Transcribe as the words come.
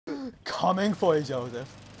Coming for you, Joseph.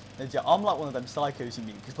 And yeah, I'm like one of them psychos you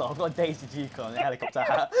meet, because like, I've got a Daisy Duke on a helicopter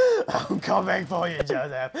hat. I'm coming for you,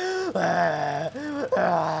 Joseph.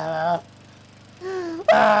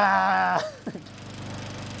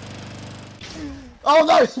 Oh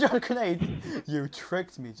no, you got a grenade. You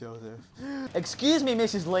tricked me, Joseph. Excuse me,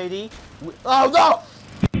 Mrs. Lady. Oh no!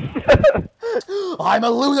 I'm a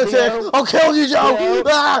lunatic! No. I'll kill you, Joe!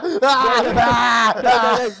 No.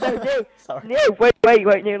 No. Sorry. No,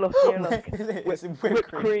 wait, new look. It's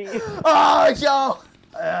whipped cream. cream. Oh, Joe!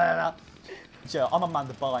 Joe, I'm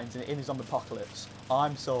Amanda Bynes in the zombie apocalypse.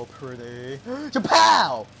 I'm so pretty.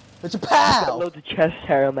 Japow! Japow! Loads of chest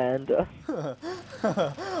hair, Amanda.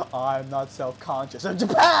 I'm not self-conscious.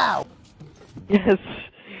 Japow! Yes.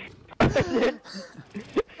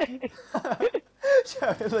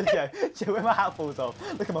 Joe, when my hat falls off,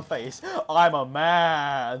 look at my face. I'm a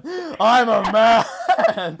man. I'm a man.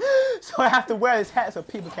 So I have to wear this hat so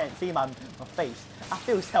people can't see my face. I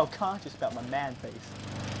feel self-conscious about my man face.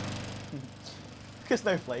 Look at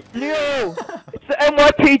Snowflake. No! It's the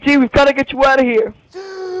NYPD. We've got to get you out of here.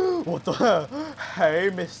 What the?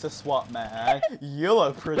 Hey, Mr. SWAT man, you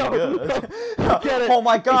look pretty good. Oh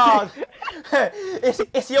my God!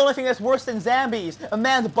 It's the only thing that's worse than zombies.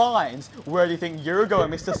 Amanda Bynes. Where do you think you're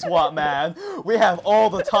going, Mr. SWAT man? We have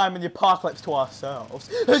all the time in the apocalypse to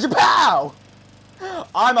ourselves. Pow!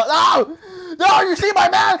 I'm a no! You see my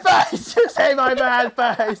man face? You see my man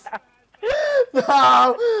face?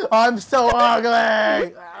 No! I'm so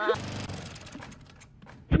ugly.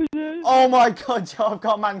 Oh my God, Joe, I've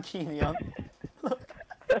got mankini on. Look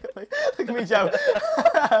at me, Joe.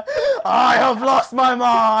 I have lost my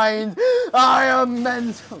mind. I am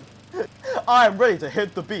mental. I am ready to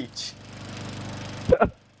hit the beach.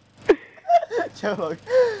 Joe, look.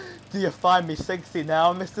 Do you find me sexy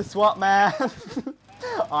now, Mr. SWAT man?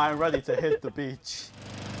 I am ready to hit the beach.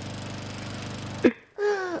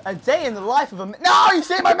 A day in the life of a man. No, you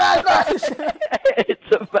see my man face!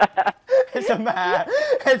 It's a man. It's a man.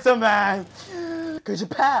 It's a man. Good job,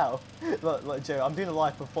 pal. Look, Joe, I'm doing a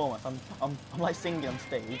live performance. I'm like singing on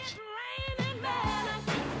stage.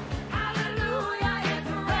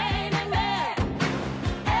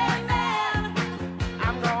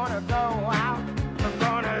 I'm gonna go out. I'm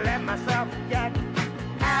gonna let myself get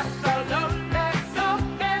absolutely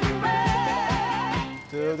soaking wet.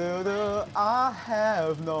 I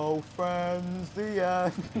have no friends. The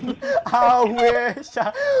end. I wish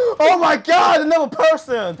I... Oh my God, another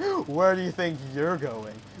person! Where do you think you're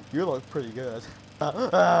going? You look pretty good. Do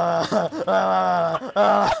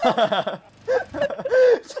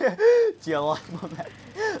you like my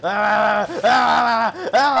man?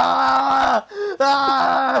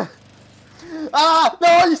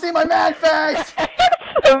 No, you see my man face!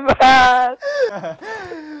 It's a man.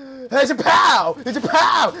 It's a pow! It's a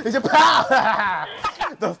pow! It's a pow!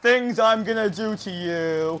 The things I'm gonna do to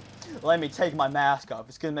you. Let me take my mask off.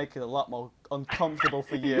 It's gonna make it a lot more uncomfortable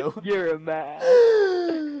for you. You're a man.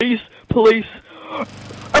 Police.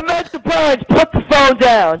 Amanda Bynes, put the phone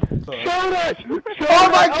down. Shoot us. Oh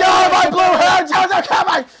my God, my blue hair! Joseph, come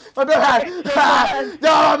on! My blue hair!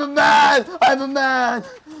 No, I'm a man! I'm a man!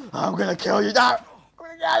 I'm gonna kill you now!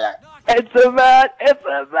 It's a man. It's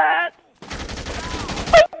a man.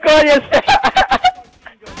 Oh God, yes.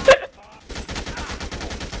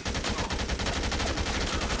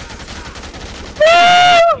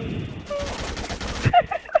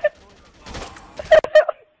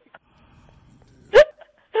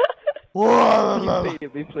 Whoa!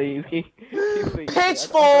 Please.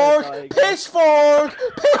 Pitchfork! Pitchfork!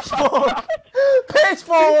 Pitchfork!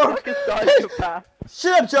 Pitchfork!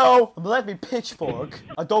 Shut up, Joe! Let me pitchfork.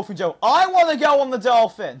 A dolphin, Joe. I want to go on the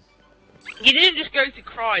dolphin. You didn't just go to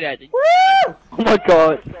cry there, did you? Woo! Oh my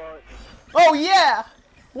God. Oh yeah!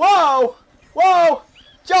 Whoa! Whoa!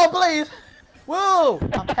 Joe, please! Whoa!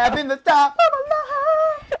 I'm having the top of my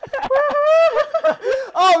life!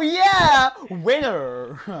 Oh yeah!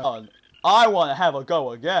 Winner! I want to have a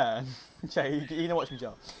go again. Joe, you know watch me,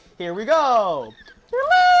 Joe. Here we go!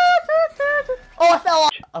 Oh, I fell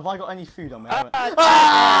off! Have I got any food on me?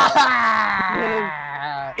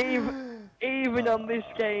 Even on this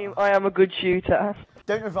game, I am a good shooter.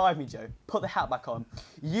 Don't revive me, Joe. Put the hat back on.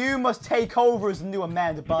 You must take over as the new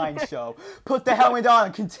Amanda Bynes show. Put the helmet on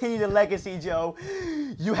and continue the legacy, Joe.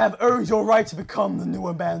 You have earned your right to become the new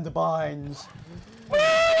Amanda Bynes.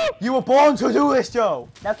 You were born to do this, Joe.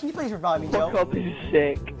 Now, can you please revive me, Joe? Oh God, this is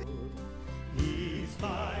sick.